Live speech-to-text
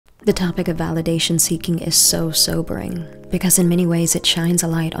The topic of validation seeking is so sobering because in many ways it shines a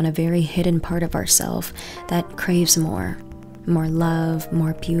light on a very hidden part of ourselves that craves more. More love,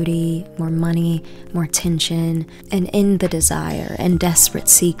 more beauty, more money, more attention, and in the desire and desperate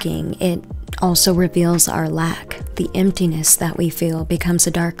seeking, it also reveals our lack. The emptiness that we feel becomes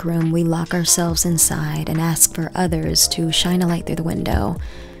a dark room we lock ourselves inside and ask for others to shine a light through the window.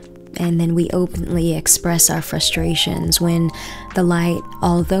 And then we openly express our frustrations when the light,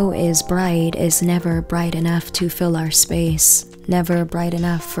 although is bright, is never bright enough to fill our space, never bright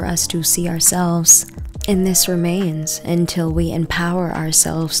enough for us to see ourselves. And this remains until we empower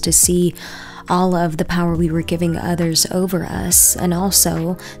ourselves to see all of the power we were giving others over us, and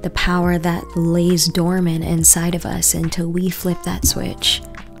also the power that lays dormant inside of us until we flip that switch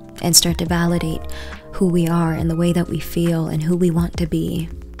and start to validate who we are and the way that we feel and who we want to be.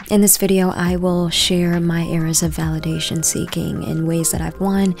 In this video, I will share my eras of validation seeking in ways that I've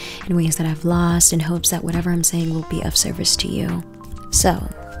won, in ways that I've lost, in hopes that whatever I'm saying will be of service to you. So,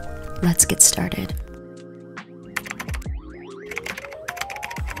 let's get started.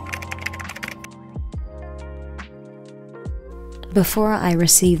 Before I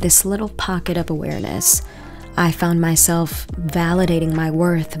received this little pocket of awareness, I found myself validating my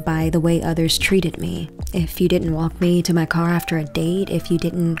worth by the way others treated me. If you didn't walk me to my car after a date, if you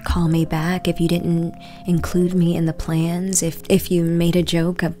didn't call me back, if you didn't include me in the plans, if you made a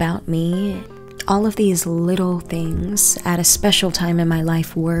joke about me, all of these little things at a special time in my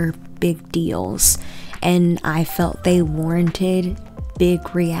life were big deals, and I felt they warranted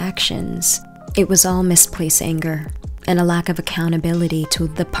big reactions. It was all misplaced anger and a lack of accountability to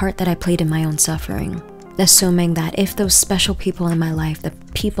the part that I played in my own suffering. Assuming that if those special people in my life, the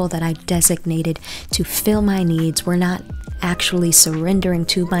people that I designated to fill my needs, were not actually surrendering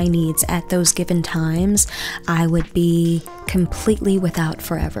to my needs at those given times, I would be completely without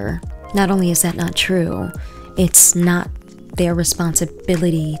forever. Not only is that not true, it's not their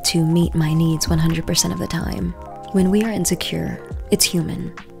responsibility to meet my needs 100% of the time. When we are insecure, it's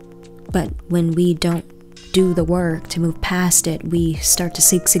human. But when we don't do the work to move past it, we start to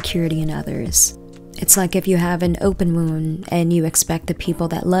seek security in others. It's like if you have an open wound and you expect the people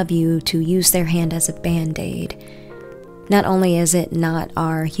that love you to use their hand as a band-aid. Not only is it not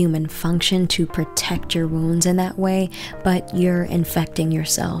our human function to protect your wounds in that way, but you're infecting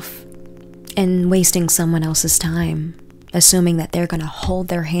yourself and wasting someone else's time, assuming that they're going to hold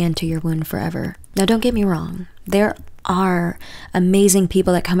their hand to your wound forever. Now, don't get me wrong. There are amazing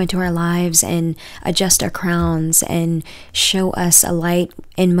people that come into our lives and adjust our crowns and show us a light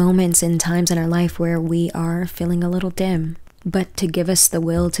in moments and times in our life where we are feeling a little dim. But to give us the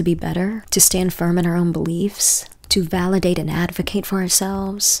will to be better, to stand firm in our own beliefs, to validate and advocate for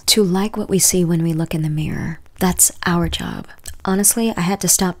ourselves, to like what we see when we look in the mirror, that's our job. Honestly, I had to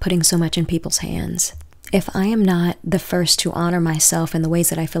stop putting so much in people's hands. If I am not the first to honor myself in the ways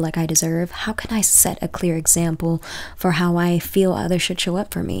that I feel like I deserve, how can I set a clear example for how I feel others should show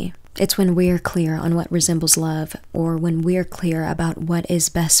up for me? It's when we're clear on what resembles love, or when we're clear about what is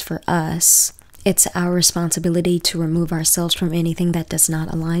best for us. It's our responsibility to remove ourselves from anything that does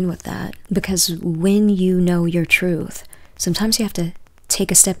not align with that. Because when you know your truth, sometimes you have to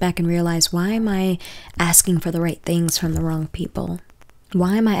take a step back and realize, why am I asking for the right things from the wrong people?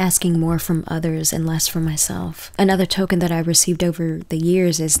 Why am I asking more from others and less from myself? Another token that I've received over the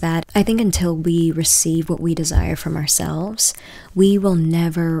years is that I think until we receive what we desire from ourselves, we will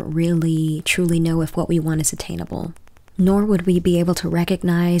never really truly know if what we want is attainable. Nor would we be able to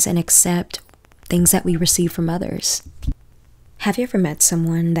recognize and accept things that we receive from others. Have you ever met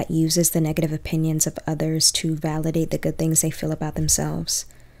someone that uses the negative opinions of others to validate the good things they feel about themselves?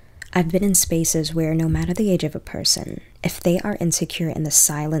 I've been in spaces where no matter the age of a person, if they are insecure in the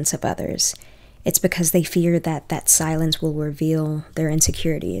silence of others, it's because they fear that that silence will reveal their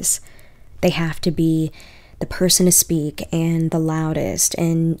insecurities. They have to be the person to speak and the loudest,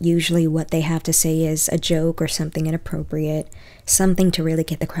 and usually what they have to say is a joke or something inappropriate, something to really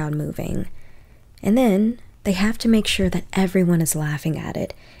get the crowd moving. And then they have to make sure that everyone is laughing at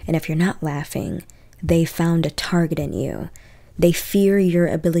it, and if you're not laughing, they found a target in you. They fear your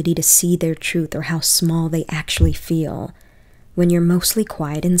ability to see their truth or how small they actually feel. When you're mostly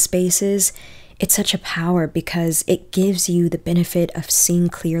quiet in spaces, it's such a power because it gives you the benefit of seeing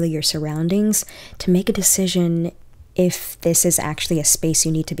clearly your surroundings to make a decision if this is actually a space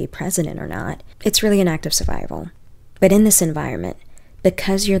you need to be present in or not. It's really an act of survival. But in this environment,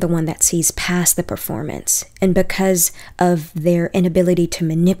 because you're the one that sees past the performance, and because of their inability to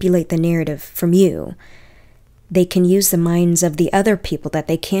manipulate the narrative from you, They can use the minds of the other people that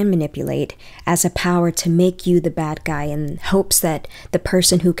they can manipulate as a power to make you the bad guy in hopes that the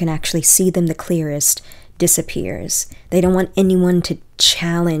person who can actually see them the clearest disappears. They don't want anyone to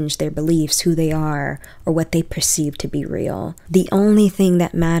challenge their beliefs, who they are, or what they perceive to be real. The only thing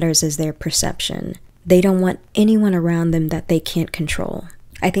that matters is their perception. They don't want anyone around them that they can't control.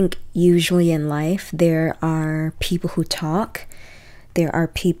 I think usually in life there are people who talk, there are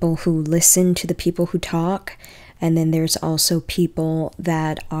people who listen to the people who talk, and then there's also people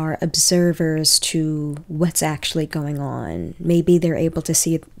that are observers to what's actually going on. Maybe they're able to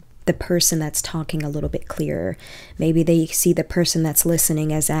see the person that's talking a little bit clearer. Maybe they see the person that's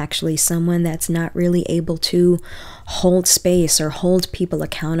listening as actually someone that's not really able to hold space or hold people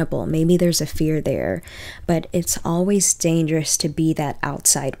accountable. Maybe there's a fear there, but it's always dangerous to be that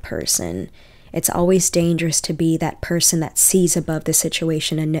outside person. It's always dangerous to be that person that sees above the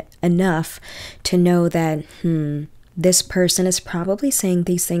situation enough to know that, this person is probably saying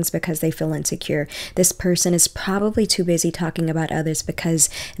these things because they feel insecure. This person is probably too busy talking about others because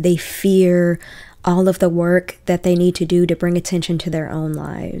they fear all of the work that they need to do to bring attention to their own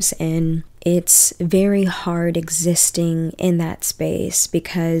lives. And it's very hard existing in that space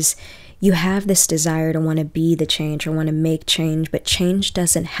because you have this desire to want to be the change or want to make change, but change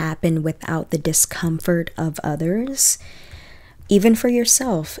doesn't happen without the discomfort of others. Even for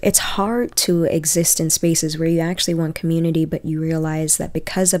yourself, it's hard to exist in spaces where you actually want community, but you realize that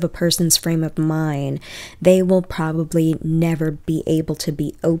because of a person's frame of mind, they will probably never be able to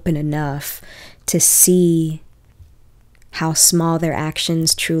be open enough to see how small their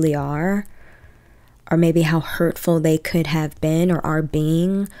actions truly are, or maybe how hurtful they could have been or are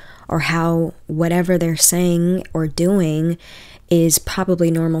being, or how whatever they're saying or doing is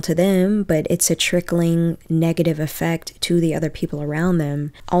probably normal to them, but it's a trickling negative effect to the other people around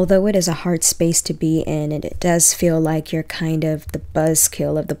them. Although it is a hard space to be in, and it does feel like you're kind of the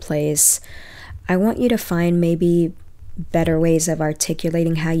buzzkill of the place, I want you to find maybe better ways of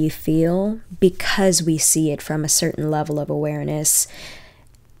articulating how you feel because we see it from a certain level of awareness.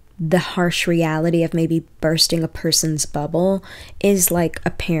 The harsh reality of maybe bursting a person's bubble is like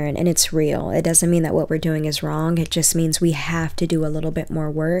apparent and it's real. It doesn't mean that what we're doing is wrong. It just means we have to do a little bit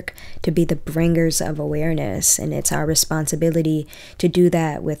more work to be the bringers of awareness. And it's our responsibility to do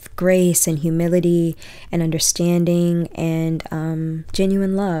that with grace and humility and understanding and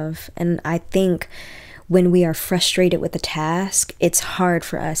genuine love. And I think when we are frustrated with the task, it's hard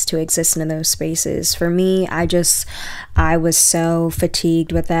for us to exist in those spaces. For me, I was so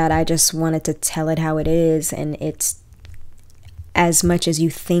fatigued with that. I just wanted to tell it how it is. And it's as much as you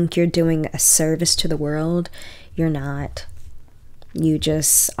think you're doing a service to the world, you're not. You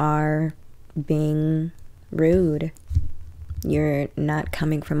just are being rude. You're not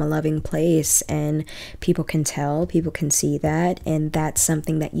coming from a loving place, and people can tell, people can see that, and that's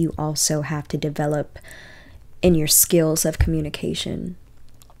something that you also have to develop in your skills of communication.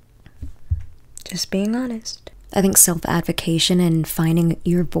 Just being honest. I think self-advocation and finding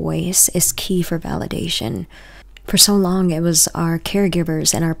your voice is key for validation. For so long, it was our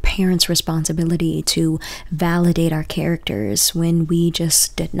caregivers and our parents' responsibility to validate our characters when we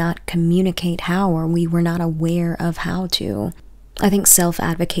just did not communicate how, or we were not aware of how to. I think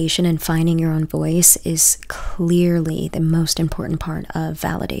self-advocation and finding your own voice is clearly the most important part of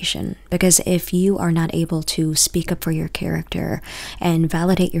validation. Because if you are not able to speak up for your character and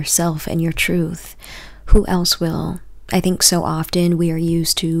validate yourself and your truth, who else will? I think so often we are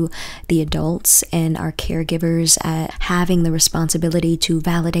used to the adults and our caregivers at having the responsibility to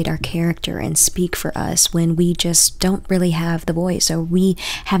validate our character and speak for us when we just don't really have the voice, or we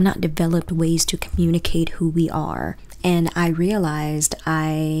have not developed ways to communicate who we are. And I realized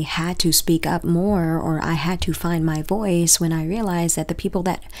I had to speak up more, or I had to find my voice when I realized that the people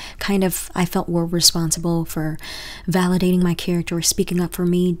that I felt were responsible for validating my character or speaking up for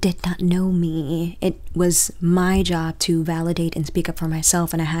me did not know me. It was my job to validate and speak up for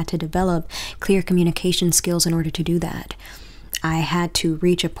myself, and I had to develop clear communication skills in order to do that. I had to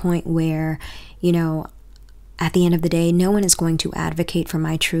reach a point where, at the end of the day, no one is going to advocate for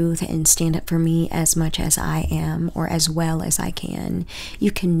my truth and stand up for me as much as I am, or as well as I can. You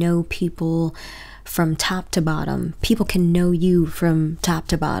can know people from top to bottom. People can know you from top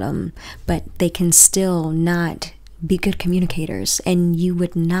to bottom, but they can still not be good communicators, and you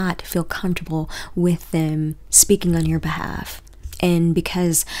would not feel comfortable with them speaking on your behalf. And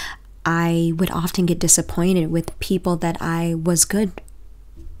because I would often get disappointed with people that I was good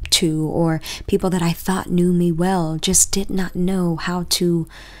to, or people that I thought knew me well just did not know how to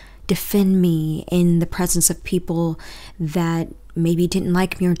defend me in the presence of people that maybe didn't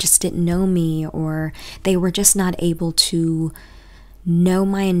like me or just didn't know me, or they were just not able to know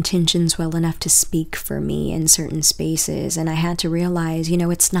my intentions well enough to speak for me in certain spaces. And I had to realize,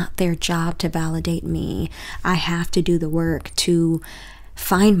 it's not their job to validate me. I have to do the work to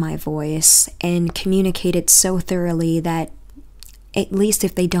find my voice and communicate it so thoroughly that at least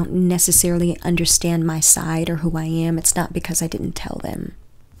if they don't necessarily understand my side or who I am, it's not because I didn't tell them.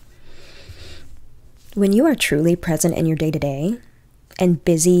 When you are truly present in your day-to-day and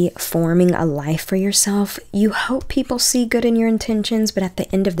busy forming a life for yourself, you hope people see good in your intentions, but at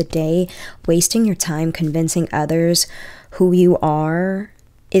the end of the day, wasting your time convincing others who you are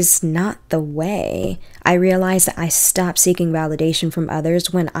is not the way. I realized that I stopped seeking validation from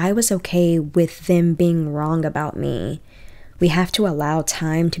others when I was okay with them being wrong about me. We have to allow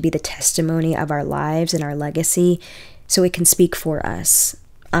time to be the testimony of our lives and our legacy so it can speak for us.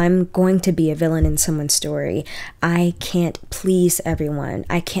 I'm going to be a villain in someone's story. I can't please everyone.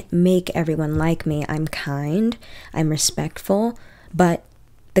 I can't make everyone like me. I'm kind, I'm respectful, but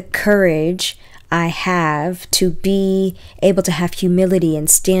the courage I have to be able to have humility and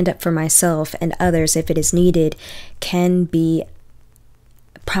stand up for myself and others if it is needed can be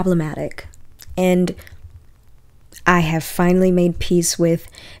problematic. And I have finally made peace with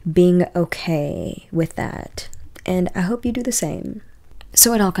being okay with that. And I hope you do the same.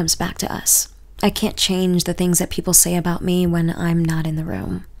 So it all comes back to us. I can't change the things that people say about me when I'm not in the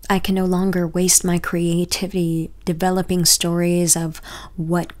room. I can no longer waste my creativity developing stories of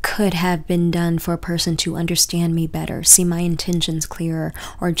what could have been done for a person to understand me better, see my intentions clearer,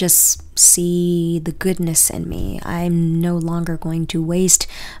 or just see the goodness in me. I'm no longer going to waste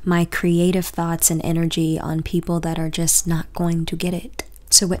my creative thoughts and energy on people that are just not going to get it.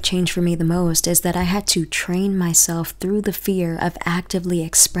 So what changed for me the most is that I had to train myself through the fear of actively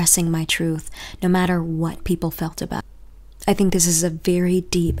expressing my truth, no matter what people felt about it. I think this is a very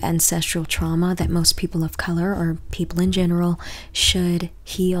deep ancestral trauma that most people of color, or people in general, should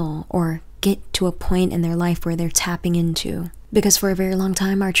heal or get to a point in their life where they're tapping into. Because for a very long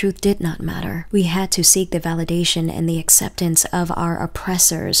time, our truth did not matter. We had to seek the validation and the acceptance of our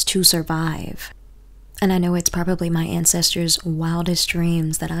oppressors to survive. And I know it's probably my ancestors' wildest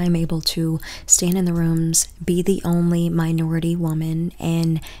dreams that I'm able to stand in the rooms, be the only minority woman,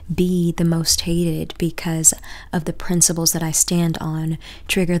 and be the most hated because of the principles that I stand on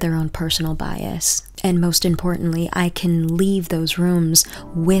trigger their own personal bias. And most importantly, I can leave those rooms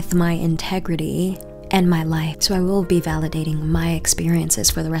with my integrity and my life. So I will be validating my experiences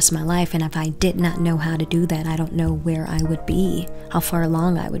for the rest of my life. And if I did not know how to do that, I don't know where I would be, how far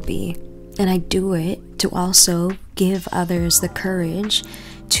along I would be. And I do it to also give others the courage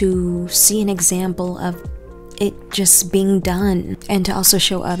to see an example of it just being done, and to also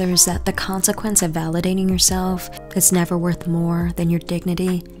show others that the consequence of validating yourself is never worth more than your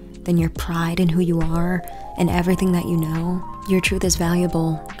dignity, than your pride in who you are and everything that you know. Your truth is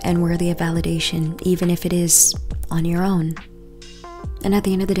valuable and worthy of validation, even if it is on your own. And at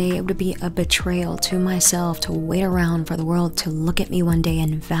the end of the day, it would be a betrayal to myself to wait around for the world to look at me one day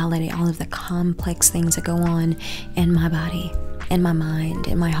and validate all of the complex things that go on in my body, in my mind,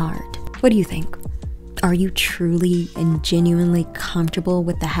 in my heart. What do you think? Are you truly and genuinely comfortable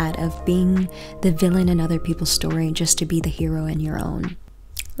with the hat of being the villain in other people's story just to be the hero in your own?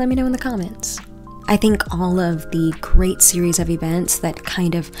 Let me know in the comments. I think all of the great series of events that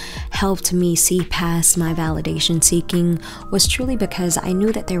kind of helped me see past my validation seeking was truly because I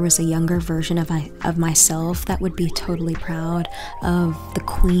knew that there was a younger version of myself that would be totally proud of the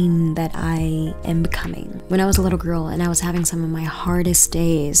queen that I am becoming. When I was a little girl and I was having some of my hardest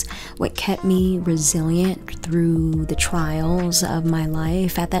days, what kept me resilient through the trials of my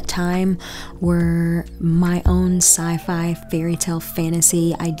life at that time were my own sci-fi fairy tale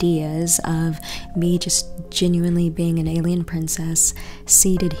fantasy ideas of me just genuinely being an alien princess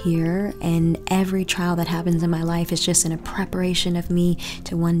seated here, and every trial that happens in my life is just in a preparation of me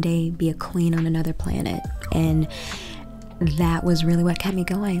to one day be a queen on another planet. And that was really what kept me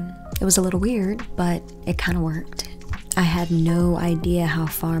going. It was a little weird, but it kind of worked. I had no idea how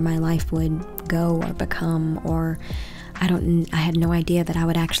far my life would go or become, or I had no idea that I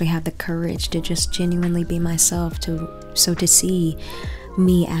would actually have the courage to just genuinely be myself, to see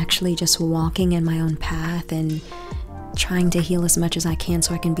me actually just walking in my own path and trying to heal as much as I can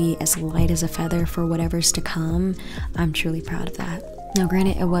so I can be as light as a feather for whatever's to come. I'm truly proud of that. Now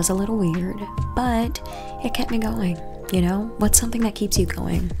granted, it was a little weird, but it kept me going. You know, what's something that keeps you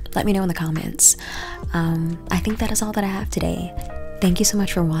going? Let me know in the comments. I think that is all that I have today. Thank you so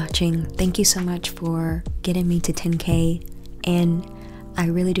much for watching. Thank you so much for getting me to 10K, and I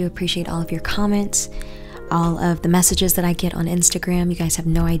really do appreciate all of your comments. all of the messages that I get on Instagram. You guys have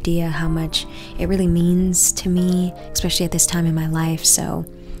no idea how much it really means to me, especially at this time in my life. So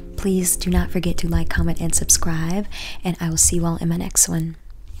please do not forget to like, comment, and subscribe, and I will see you all in my next one.